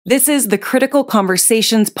This is the Critical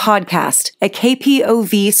Conversations podcast, a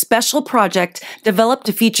KPOV special project developed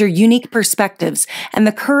to feature unique perspectives and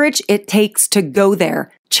the courage it takes to go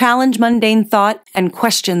there, challenge mundane thought, and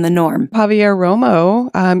question the norm. Javier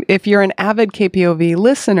Romo, if you're an avid KPOV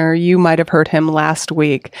listener, you might have heard him last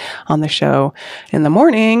week on the show in the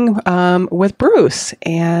morning with Bruce.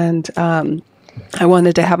 And I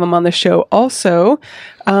wanted to have him on the show also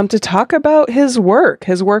to talk about his work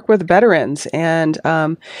with veterans. And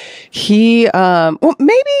maybe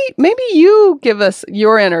you give us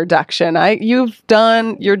your introduction.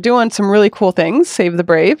 You're doing some really cool things, Save the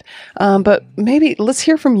Brave. But maybe let's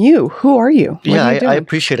hear from you. Who are you? I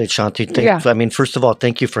appreciate it, Shanti. I mean, first of all,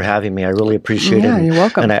 thank you for having me. I really appreciate it. Yeah, you're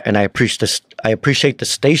welcome. And I appreciate the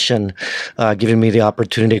station giving me the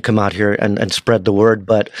opportunity to come out here and spread the word.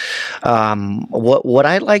 But what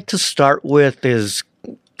I like to start with is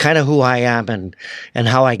kind of who I am and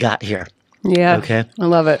how I got here. Yeah. Okay. I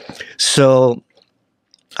love it. So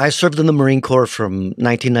I served in the Marine Corps from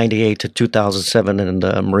 1998 to 2007 in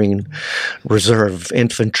the Marine Reserve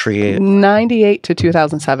Infantry. 98 to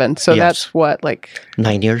 2007. So Yes. that's what, like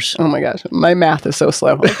 9 years. Oh my gosh, my math is so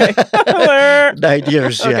slow. Okay. 9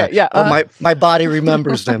 years, yeah. Okay, yeah, my body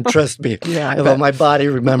remembers them, trust me. Yeah, I bet. My body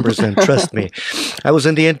remembers them, trust me. I was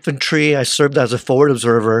in the infantry. I served as a forward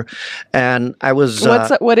observer, and I was...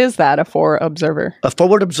 what is that, a forward observer? A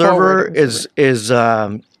forward observer is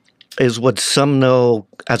what some know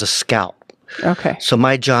as a scout. Okay. So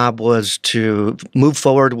my job was to move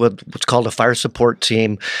forward with what's called a fire support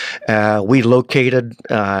team. We located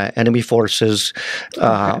enemy forces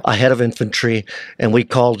ahead of infantry, and we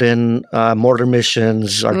called in mortar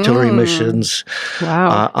missions, artillery missions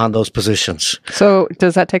on those positions. So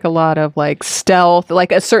does that take a lot of like stealth,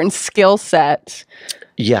 like a certain skill set?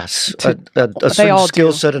 Yes, a certain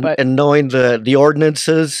skill set and knowing the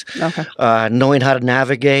ordinances, knowing how to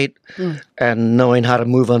navigate, and knowing how to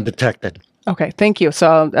move undetected. Okay, thank you.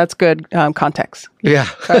 So that's good context. Yeah.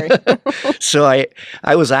 Sorry. So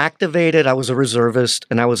I was activated. I was a reservist,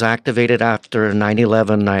 and I was activated after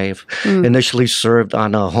 9/11. I initially served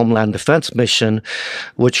on a Homeland Defense mission,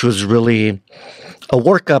 which was really a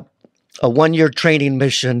workup, a one-year training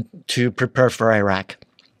mission to prepare for Iraq.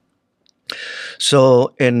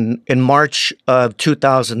 So in March of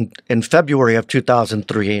 2000, in February of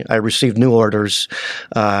 2003, I received new orders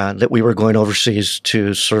that we were going overseas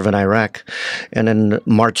to serve in Iraq. And in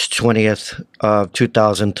March 20th of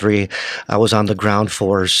 2003, I was on the ground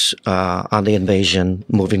force on the invasion,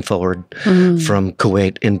 moving forward from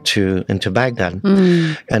Kuwait into Baghdad.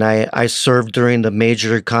 And I served during the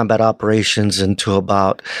major combat operations until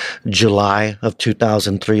about July of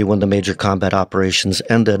 2003, when the major combat operations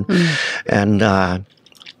ended.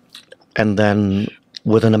 And then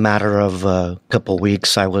within a matter of a couple of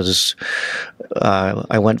weeks, I went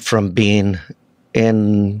from being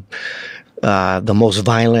in the most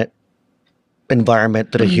violent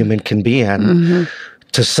environment that a human can be in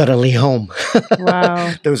to suddenly home.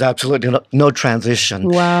 Wow. There was absolutely no transition.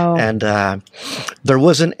 Wow. And there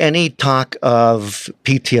wasn't any talk of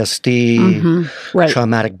PTSD,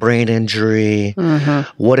 traumatic brain injury.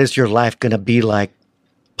 What is your life going to be like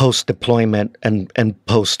post-deployment and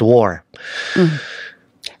post-war?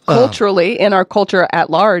 Culturally, in our culture at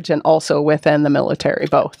large, and also within the military,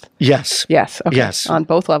 both. Yes. Yes. Okay. Yes. On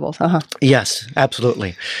both levels. Yes,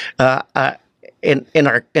 absolutely. In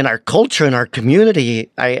our culture, in our community,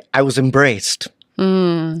 I was embraced.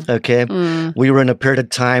 Okay. We were in a period of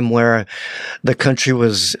time where the country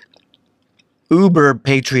was uber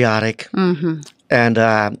patriotic, and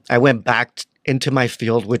I went back into my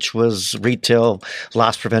field, which was retail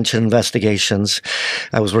loss prevention investigations.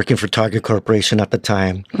 I was working for Target Corporation at the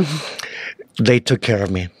time. They took care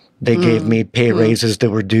of me. They gave me pay raises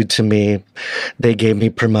that were due to me. They gave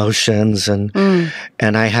me promotions, and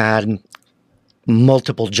I had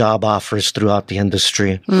multiple job offers throughout the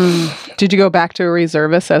industry. Did you go back to a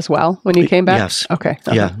reservist as well when you came back? Yes. Okay.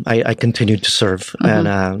 Yeah, I continued to serve, and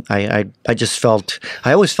I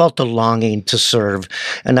always felt a longing to serve,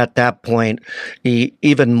 and at that point,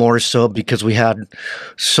 even more so because we had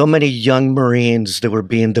so many young Marines that were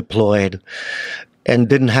being deployed and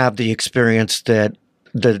didn't have the experience that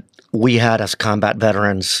we had as combat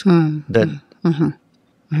veterans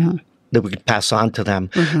that we could pass on to them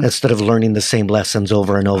instead of learning the same lessons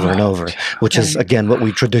over and over and over, which is, again, what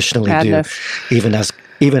we traditionally do,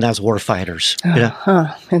 even as war fighters.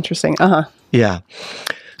 Interesting. Yeah.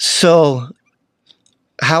 So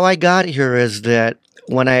how I got here is that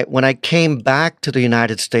when I came back to the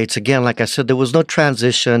United States, again, like I said, there was no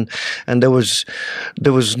transition, and there was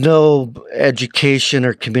no education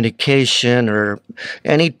or communication or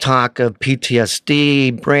any talk of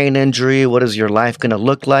PTSD, brain injury. What is your life going to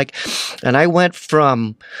look like? And I went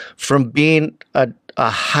from being a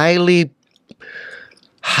highly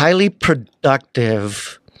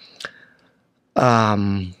productive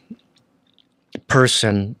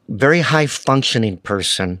person, very high functioning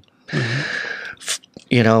person.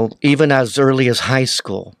 You know, even as early as high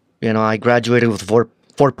school. You know, I graduated with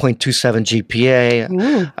 4.27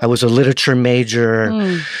 GPA. I was a literature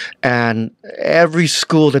major, and every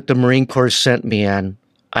school that the Marine Corps sent me in,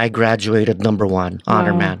 I graduated #1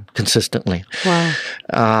 honor man consistently. Wow.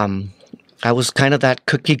 I was kind of that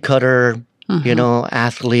cookie cutter, you know,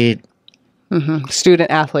 athlete.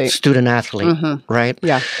 Student athlete, right?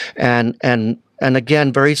 Yeah. And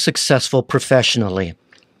again, very successful professionally.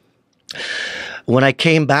 When I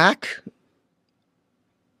came back,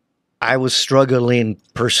 I was struggling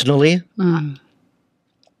personally,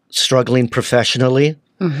 struggling professionally,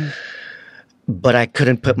 but I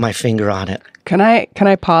couldn't put my finger on it. Can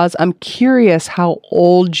I pause? I'm curious how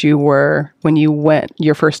old you were when you went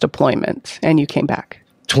your first deployment and you came back.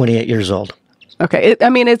 28 years old. Okay. I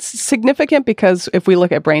mean, it's significant because if we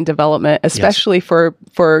look at brain development, especially for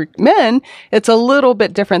men, it's a little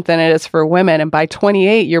bit different than it is for women. And by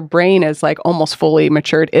 28, your brain is like almost fully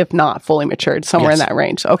matured, if not fully matured, somewhere in that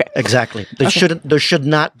range. Okay. Exactly. There should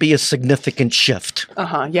not be a significant shift.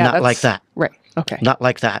 Yeah. Not like that. Right. Okay. Not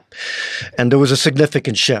like that. And there was a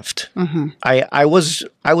significant shift. I was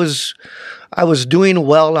doing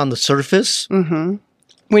well on the surface. When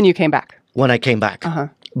you came back. When I came back.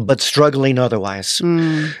 But struggling otherwise.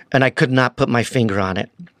 And I could not put my finger on it.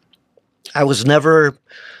 I was never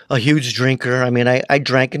a huge drinker. I mean, I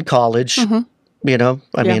drank in college, you know,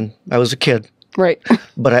 I mean, I was a kid. Right.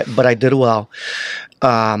 But I did well.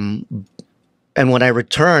 And when I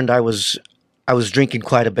returned, I was drinking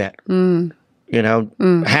quite a bit, you know,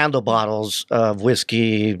 handle bottles of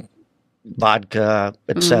whiskey, vodka,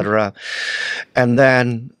 etc. And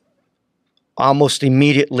then almost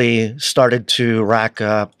immediately started to rack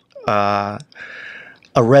up a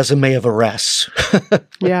resume of arrests.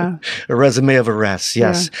 A resume of arrests,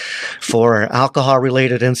 yes. For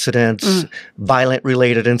alcohol-related incidents,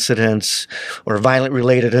 violent-related incidents, or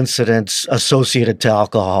violent-related incidents associated to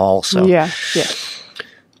alcohol. So,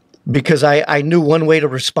 because I knew one way to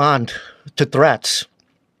respond to threats,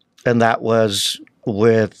 and that was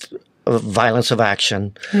with violence of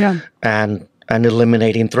action. And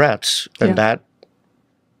eliminating threats, and that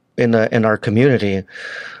in our community,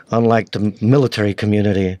 unlike the military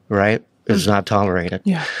community, right, is not tolerated.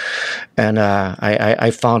 And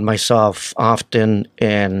I found myself often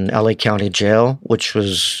in LA County Jail, which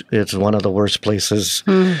it's one of the worst places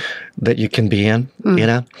that you can be in, you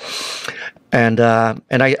know. And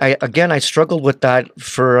I struggled with that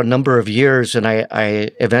for a number of years, and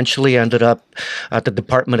I eventually ended up at the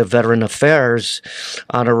Department of Veteran Affairs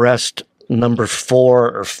on arrest number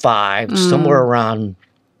 4 or 5, somewhere around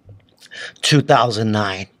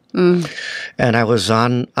 2009. And I was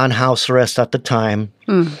on house arrest at the time.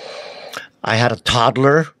 I had a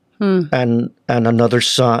toddler and another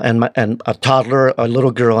son, and a toddler, a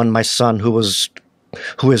little girl, and my son who is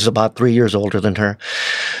about 3 years older than her.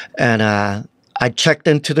 And I checked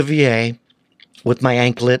into the VA with my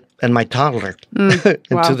anklet and my toddler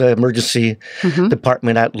into the emergency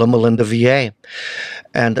department at Loma Linda VA.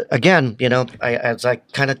 And again, you know, as I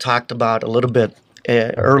kind of talked about a little bit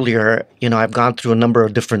earlier, you know, I've gone through a number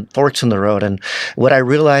of different forks in the road. And what I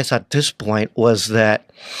realized at this point was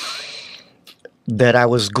that I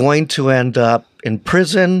was going to end up in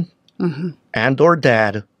prison and or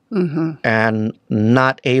dead, and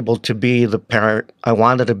not able to be the parent I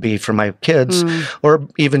wanted to be for my kids, or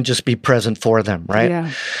even just be present for them,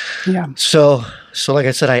 right? So like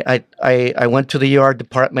I said, I went to the ER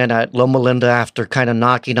department at Loma Linda after kind of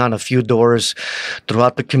knocking on a few doors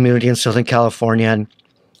throughout the community in Southern California, and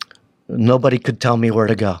nobody could tell me where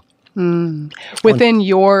to go. Within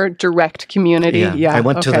your direct community? I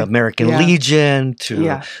went to the American Legion,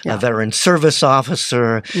 to a veteran service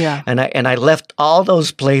officer, and I left all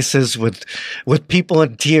those places with people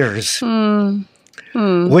in tears,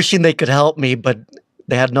 wishing they could help me, but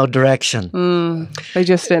they had no direction. They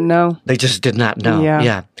just didn't know. They just did not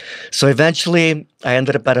know. So eventually, I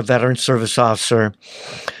ended up at a veteran service officer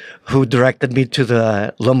who directed me to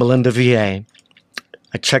the Loma Linda VA.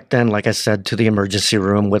 I checked in, like I said, to the emergency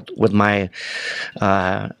room with my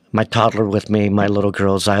toddler with me, my little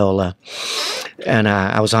girl, Ziola. And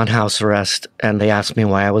I was on house arrest, and they asked me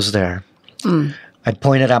why I was there. I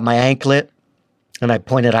pointed at my anklet, And I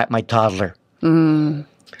pointed at my toddler.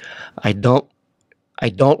 I don't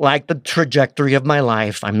like the trajectory of my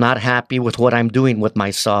life. I'm not happy with what I'm doing with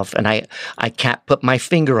myself, and I can't put my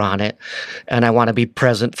finger on it. And I want to be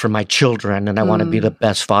present for my children, and I want to be the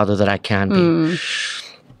best father that I can be.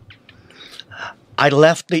 I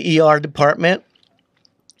left the ER department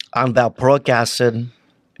on valproic acid,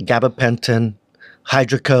 gabapentin,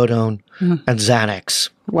 hydrocodone, and Xanax.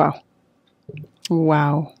 Wow.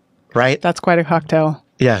 Right? That's quite a cocktail.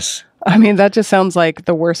 Yes. I mean, that just sounds like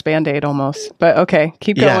the worst Band-Aid almost. But okay,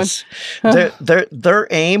 keep going. Yes. Their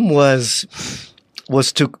aim was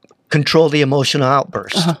to control the emotional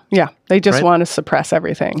outburst. Yeah. They just want to suppress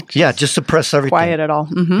everything. Yeah, just suppress everything. Quiet it all.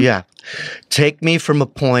 Yeah. Take me from a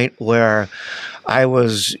point where I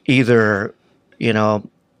was either,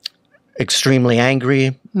 extremely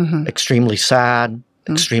angry, extremely sad,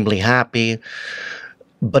 extremely happy,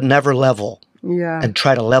 but never level. Yeah. And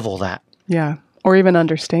try to level that. Yeah. Or even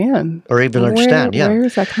understand. Where is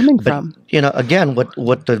that coming from? Again,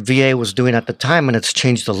 what the VA was doing at the time, and it's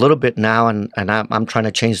changed a little bit now, and I'm trying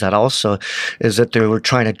to change that also, is that they were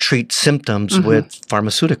trying to treat symptoms with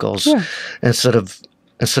pharmaceuticals instead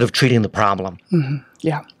of treating the problem.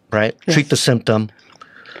 Yeah. Right? Yes. Treat the symptom.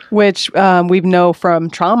 Which we know from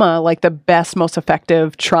trauma, like the best, most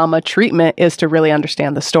effective trauma treatment is to really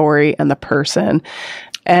understand the story and the person.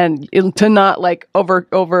 And to not like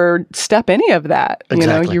overstep any of that,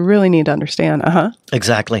 Exactly. You really need to understand.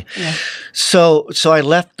 Exactly. Yeah. So I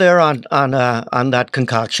left there on that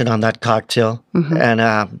concoction, on that cocktail,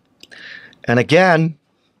 and again,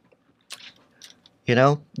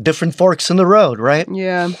 different forks in the road, right?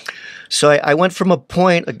 Yeah. So I went from a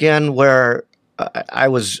point again where I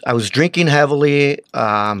was drinking heavily.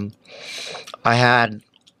 I had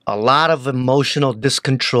a lot of emotional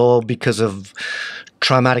discontrol because of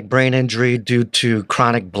traumatic brain injury due to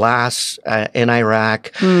chronic blasts in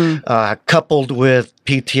Iraq, coupled with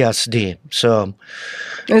PTSD. So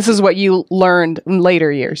this is what you learned in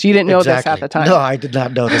later years. You didn't know this at the time. No, I did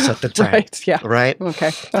not know this at the time. Right. Yeah. Right. Okay.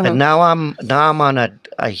 And now I'm on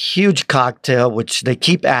a huge cocktail, which they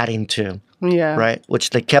keep adding to. Yeah. Right. Which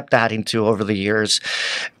they kept adding to over the years,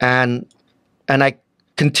 and I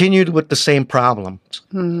continued with the same problems.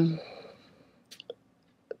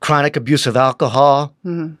 Chronic abuse of alcohol,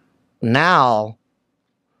 now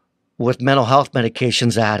with mental health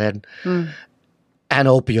medications added, and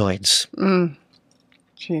opioids.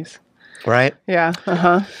 Jeez. Right? Yeah.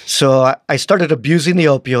 So I started abusing the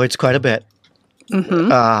opioids quite a bit.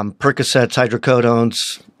 Percocets,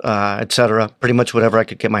 hydrocodones, etc. Pretty much whatever I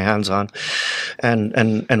could get my hands on,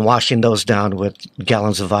 and washing those down with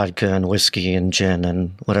gallons of vodka and whiskey and gin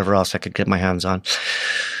and whatever else I could get my hands on.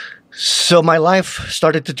 So my life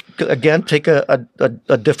started to again take a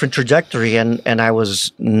different trajectory, and I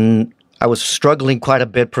was struggling quite a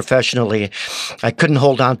bit professionally. I couldn't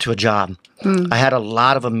hold on to a job. I had a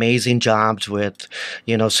lot of amazing jobs with,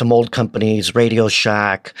 some old companies, Radio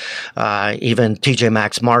Shack, even TJ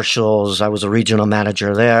Maxx Marshalls. I was a regional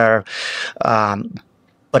manager there,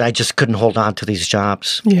 but I just couldn't hold on to these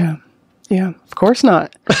jobs. Yeah. Yeah, of course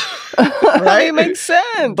not. Right? It makes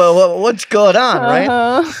sense. But what's going on,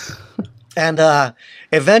 right? And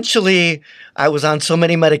eventually, I was on so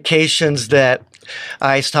many medications that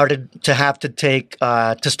I started to have to take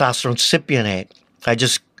testosterone cypionate. I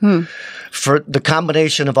just, for the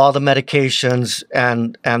combination of all the medications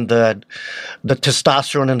and the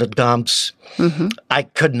testosterone in the dumps, I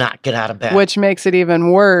could not get out of bed. Which makes it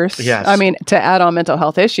even worse. Yes. I mean, to add on mental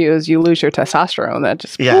health issues, you lose your testosterone. That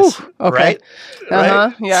just, yes. Whew, okay.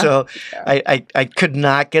 Right? Yeah. So I could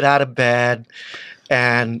not get out of bed.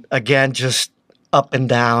 And again, just up and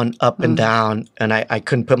down, and I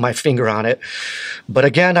couldn't put my finger on it. But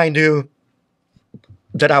again, I knew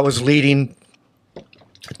that I was leading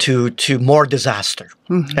to more disaster,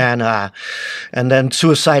 and then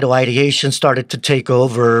suicidal ideation started to take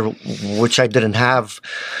over, which I didn't have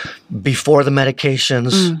before the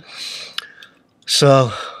medications.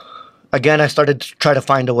 So again, I started to try to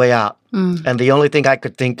find a way out, and the only thing I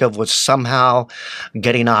could think of was somehow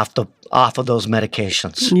getting off of those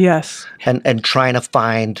medications. Yes, and trying to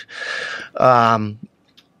find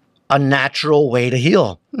a natural way to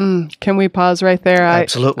heal. Can we pause right there?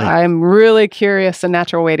 Absolutely. I'm really curious, a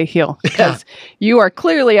natural way to heal, because you are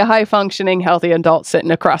clearly a high-functioning, healthy adult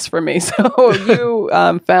sitting across from me. So you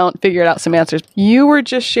figured out some answers. You were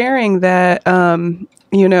just sharing that,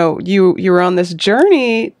 you were on this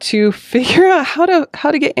journey to figure out how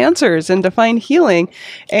to get answers and to find healing.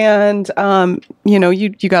 And,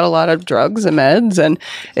 you got a lot of drugs and meds, and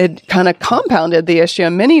it kind of compounded the issue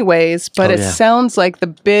in many ways. But it sounds like the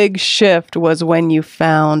big shift was when you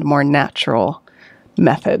found more natural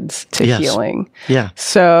methods to Yes. healing. Yeah.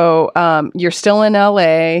 So you're still in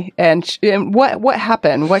LA, and what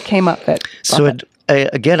happened? What came up that? So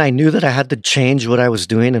again, I knew that I had to change what I was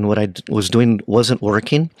doing, and what I was doing wasn't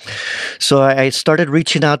working. So I started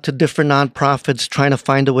reaching out to different nonprofits, trying to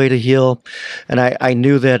find a way to heal. And I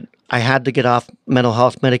knew that I had to get off mental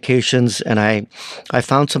health medications, and I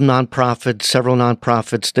found some nonprofits, several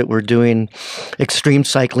nonprofits that were doing extreme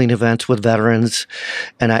cycling events with veterans,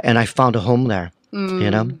 and I found a home there.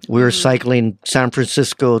 You know, we were cycling San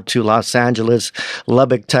Francisco to Los Angeles,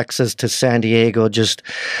 Lubbock, Texas to San Diego. Just,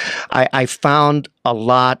 I found a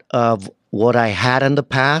lot of what I had in the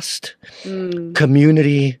past: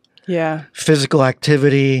 community, physical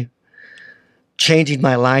activity, changing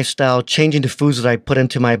my lifestyle, changing the foods that I put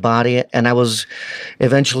into my body. And I was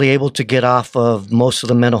eventually able to get off of most of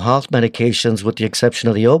the mental health medications with the exception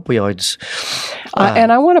of the opioids.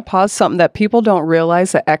 And I want to pause something that people don't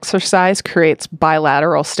realize, that exercise creates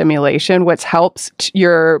bilateral stimulation, which helps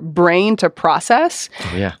your brain to process.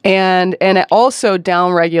 Oh, yeah. And it also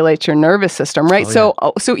downregulates your nervous system, right? So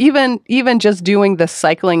even just doing the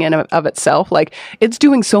cycling in of itself, like it's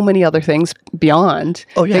doing so many other things beyond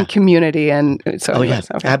than community and so. Oh, yeah,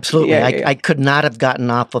 okay. absolutely. Yeah. I could not have gotten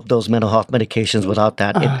off of those mental health medications without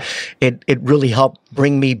that. It really helped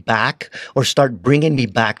bring me back, or start bringing me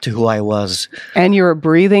back to who I was. And you were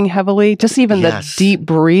breathing heavily, just even the deep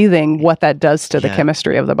breathing, what that does to the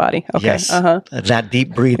chemistry of the body. Okay. Yes. That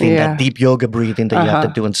deep breathing, that deep yoga breathing that you have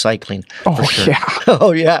to do in cycling. For sure. Yeah.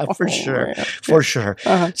 Oh, yeah, for sure. Yeah. For sure.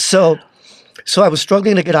 So I was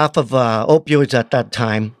struggling to get off of opioids at that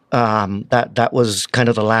time. That was kind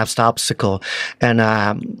of the last obstacle. And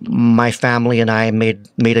my family and I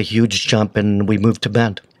made a huge jump, and we moved to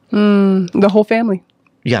Bend. The whole family.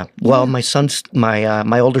 Yeah. Well, my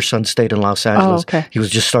older son stayed in Los Angeles. Oh, okay. He was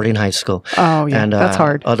just starting high school. Oh, yeah. And that's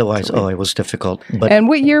hard. Otherwise, it was difficult. But and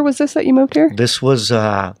what year was this that you moved here? This was,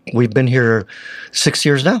 we've been here 6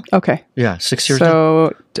 years now. Okay. Yeah, 6 years now. now. So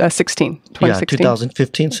 2016. Yeah,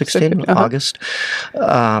 2015, 16, August.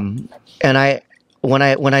 And when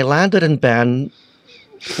I landed in Bend,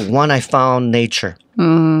 I found nature.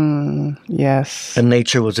 Yes. And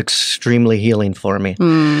nature was extremely healing for me.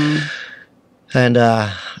 And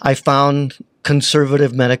I found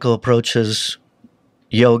conservative medical approaches,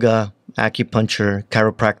 yoga, acupuncture,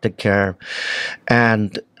 chiropractic care,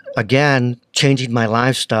 and again, changing my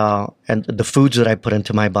lifestyle and the foods that I put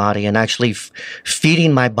into my body, and actually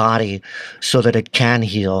feeding my body so that it can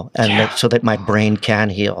heal, and so that my brain can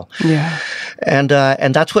heal. Yeah. And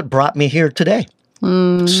that's what brought me here today.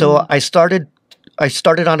 So I started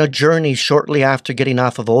on a journey shortly after getting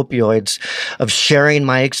off of opioids, of sharing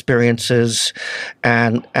my experiences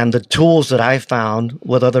and the tools that I found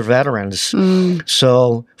with other veterans.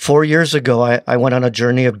 So 4 years ago, I went on a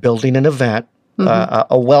journey of building an event, a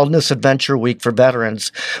wellness adventure week for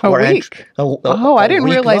veterans. A week? I didn't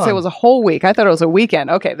realize it was a whole week. I thought it was a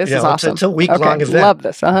weekend. Okay, this is awesome. It's a week-long event. Love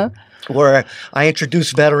this. Where I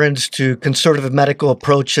introduce veterans to conservative medical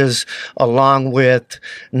approaches along with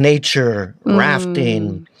nature,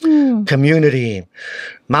 rafting, community,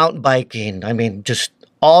 mountain biking. I mean, just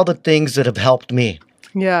all the things that have helped me.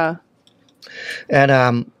 Yeah.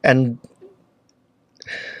 And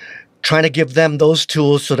trying to give them those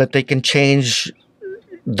tools so that they can change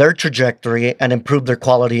their trajectory and improve their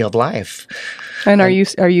quality of life. And are you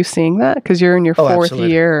seeing that? Because you're in your fourth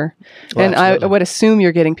year. And I would assume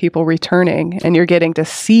you're getting people returning, and you're getting to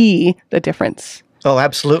see the difference. Oh,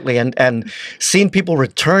 absolutely. And seeing people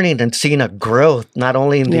returning and seeing a growth, not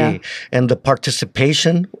only in the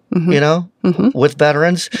participation, with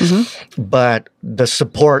veterans, but the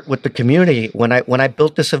support with the community. When I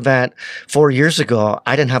built this event 4 years ago,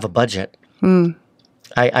 I didn't have a budget.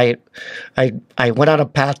 I went on a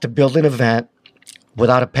path to build an event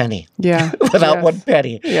without a penny. Yeah. Without one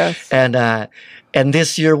penny. Yes. And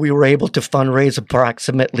this year we were able to fundraise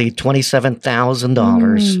approximately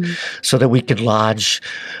 $27,000 so that we could lodge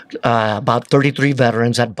about 33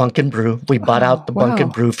 veterans at Bunk and Brew. We bought out the Bunk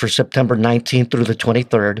and Brew for September 19th through the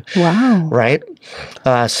 23rd. Wow. Right?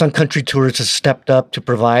 Sun Country Tours has stepped up to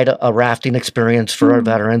provide a rafting experience for our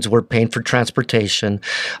veterans. We're paying for transportation.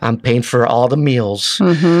 I'm paying for all the meals.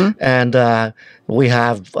 And we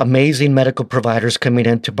have amazing medical providers coming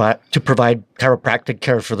in to provide chiropractic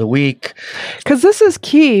care for the week. Because this is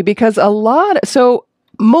key, because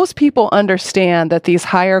most people understand that these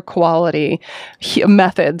higher quality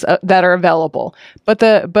methods that are available, but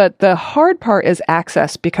the hard part is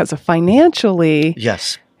access, because of financially.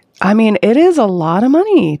 Yes. I mean, it is a lot of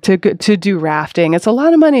money to do rafting. It's a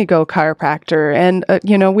lot of money to go chiropractor. And,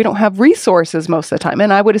 we don't have resources most of the time.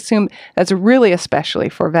 And I would assume that's really especially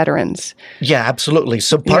for veterans. Yeah, absolutely.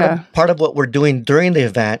 So part of what we're doing during the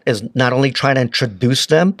event is not only trying to introduce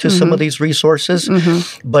them to some of these resources,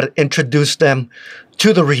 but introduce them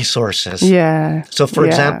to the resources. Yeah. So, for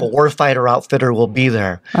example, Warfighter Outfitter will be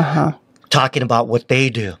there talking about what they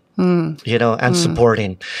do, and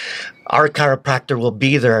supporting. Our chiropractor will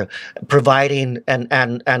be there providing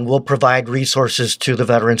and will provide resources to the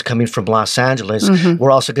veterans coming from Los Angeles.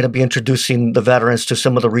 We're also going to be introducing the veterans to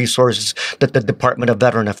some of the resources that the Department of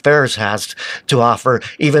Veteran Affairs has to offer,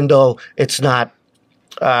 even though it's not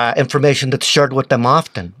information that's shared with them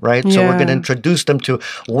often, right? So we're going to introduce them to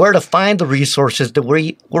where to find the resources that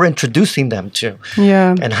we're introducing them to,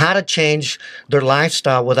 and how to change their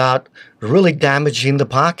lifestyle without really damaging the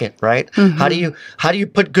pocket, right? How do you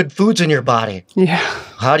put good foods in your body? Yeah.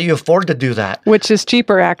 How do you afford to do that? Which is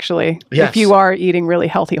cheaper, actually, if you are eating really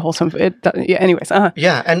healthy, wholesome. Anyways.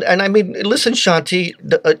 Yeah, and I mean, listen, Shanti,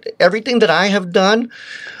 everything that I have done.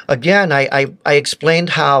 Again, I explained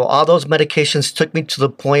how all those medications took me to the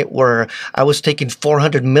point where I was taking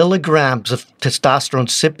 400 milligrams of testosterone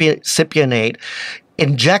cypionate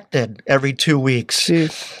injected every 2 weeks.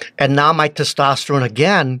 Jeez. And now my testosterone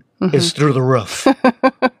again is through the roof.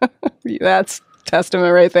 That's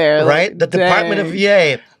testament right there. Right? The Department of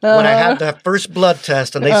VA, when I had the first blood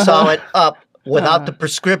test and they saw it up without the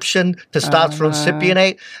prescription testosterone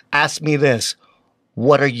cypionate, asked me this,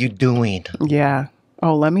 what are you doing? Yeah.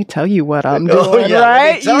 Oh, let me tell you what I'm doing,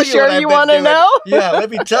 right? You sure you want to know? Yeah, let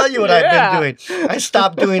me tell you what I've been doing. I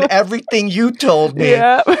stopped doing everything you told me,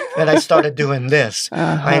 and I started doing this.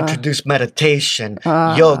 I introduced meditation,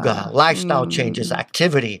 yoga, lifestyle changes,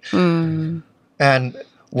 activity. And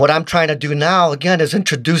what I'm trying to do now, again, is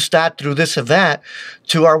introduce that through this event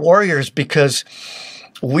to our warriors, because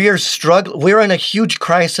we are struggling. We're in a huge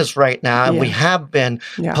crisis right now, and we have been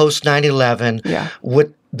post 9/11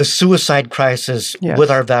 with the suicide crisis with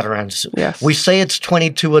our veterans. Yes. We say it's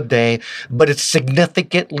 22 a day, but it's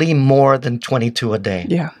significantly more than 22 a day.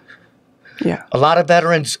 Yeah. Yeah. A lot of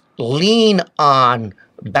veterans lean on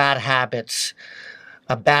bad habits,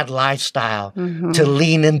 a bad lifestyle to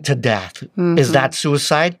lean into death. Is that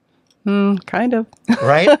suicide? Kind of.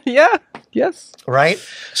 Right? Yeah. Yes. Right?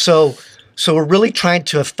 So we're really trying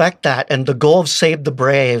to affect that. And the goal of Save the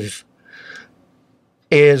Brave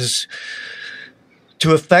is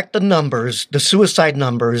to affect the numbers, the suicide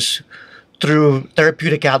numbers, through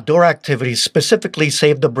therapeutic outdoor activities. Specifically,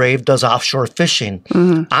 Save the Brave does offshore fishing.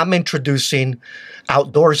 I'm introducing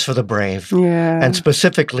outdoors for the brave, and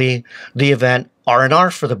specifically the event R&R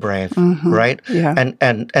for the brave, right? Yeah.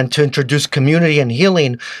 And to introduce community and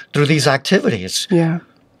healing through these activities. Yeah.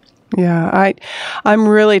 Yeah, I'm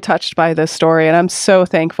really touched by this story, and I'm so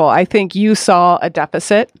thankful. I think you saw a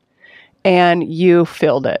deficit and you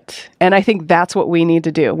filled it. And I think that's what we need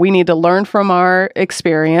to do. We need to learn from our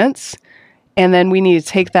experience, and then we need to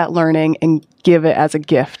take that learning and give it as a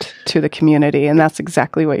gift to the community. And that's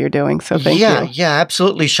exactly what you're doing. So thank you. Yeah,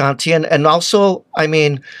 absolutely, Shanti. And also, I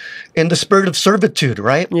mean, in the spirit of servitude,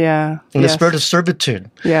 right? Yeah. In the spirit of servitude.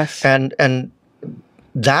 Yes. And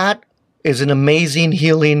that is an amazing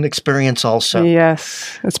healing experience also.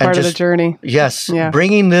 Yes, it's part of the journey. Yes,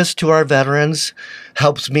 bringing this to our veterans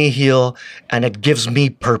helps me heal, and it gives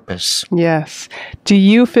me purpose. Yes. Do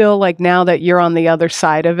you feel like now that you're on the other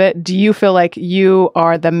side of it, do you feel like you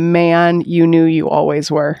are the man you knew you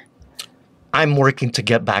always were? I'm working to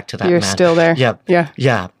get back to that You're still there?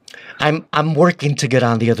 Yeah. I'm working to get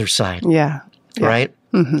on the other side. Yeah. Right?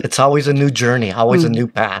 It's always a new journey, always a new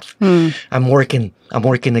path. I'm working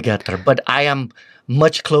to get there, but I am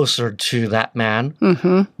much closer to that man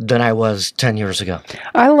than I was 10 years ago.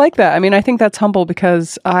 I like that. I mean, I think that's humble,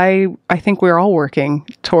 because I think we're all working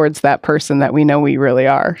towards that person that we know we really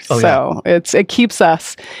are. It keeps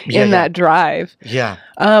us in that drive. Yeah.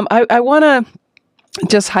 I want to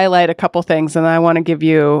just highlight a couple things, and I want to give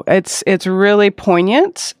you, it's really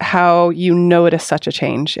poignant how you notice such a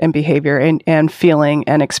change in behavior and feeling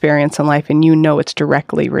and experience in life, and you know it's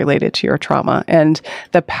directly related to your trauma. And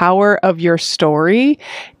the power of your story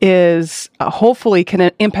is hopefully can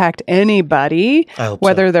impact anybody,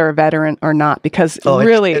 whether they're a veteran or not, because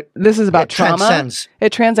this is about trauma.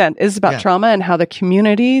 It transcends. It's about trauma, and how the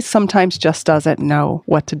community sometimes just doesn't know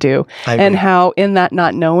what to do, and how in that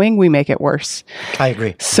not knowing, we make it worse. I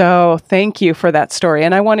agree. So thank you for that story.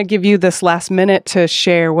 And I want to give you this last minute to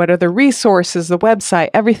share what are the resources, the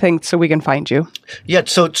website, everything so we can find you. Yeah.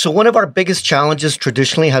 So one of our biggest challenges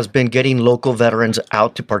traditionally has been getting local veterans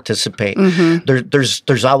out to participate.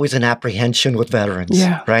 There's always an apprehension with veterans,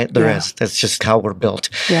 right? There is. That's just how we're built.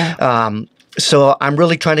 Yeah. So I'm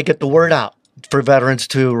really trying to get the word out for veterans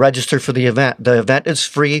to register for the event. The event is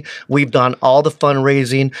free. We've done all the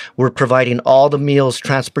fundraising. We're providing all the meals,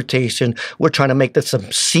 transportation. We're trying to make this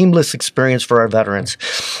a seamless experience for our veterans.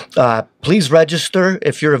 Please register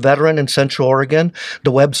if you're a veteran in Central Oregon.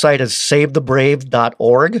 The website is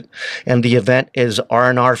savethebrave.org, and the event is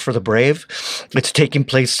R&R for the Brave. It's taking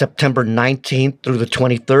place September 19th through the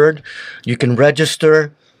 23rd. You can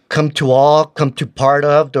register. Come to part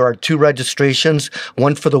of. There are 2 registrations,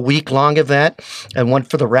 one for the week-long event and one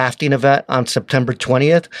for the rafting event on September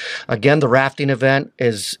 20th. Again, the rafting event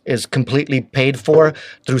is completely paid for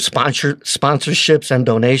through sponsorships and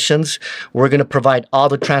donations. We're going to provide all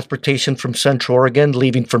the transportation from Central Oregon,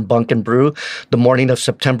 leaving from Bunk and Brew the morning of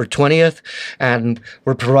September 20th. And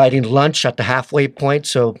we're providing lunch at the halfway point,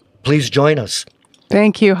 so please join us.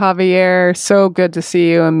 Thank you, Javier. So good to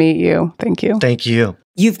see you and meet you. Thank you. Thank you.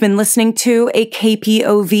 You've been listening to a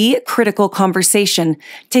KPOV Critical Conversation.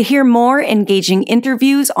 To hear more engaging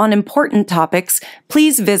interviews on important topics,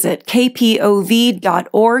 please visit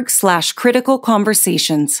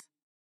kpov.org/criticalconversations.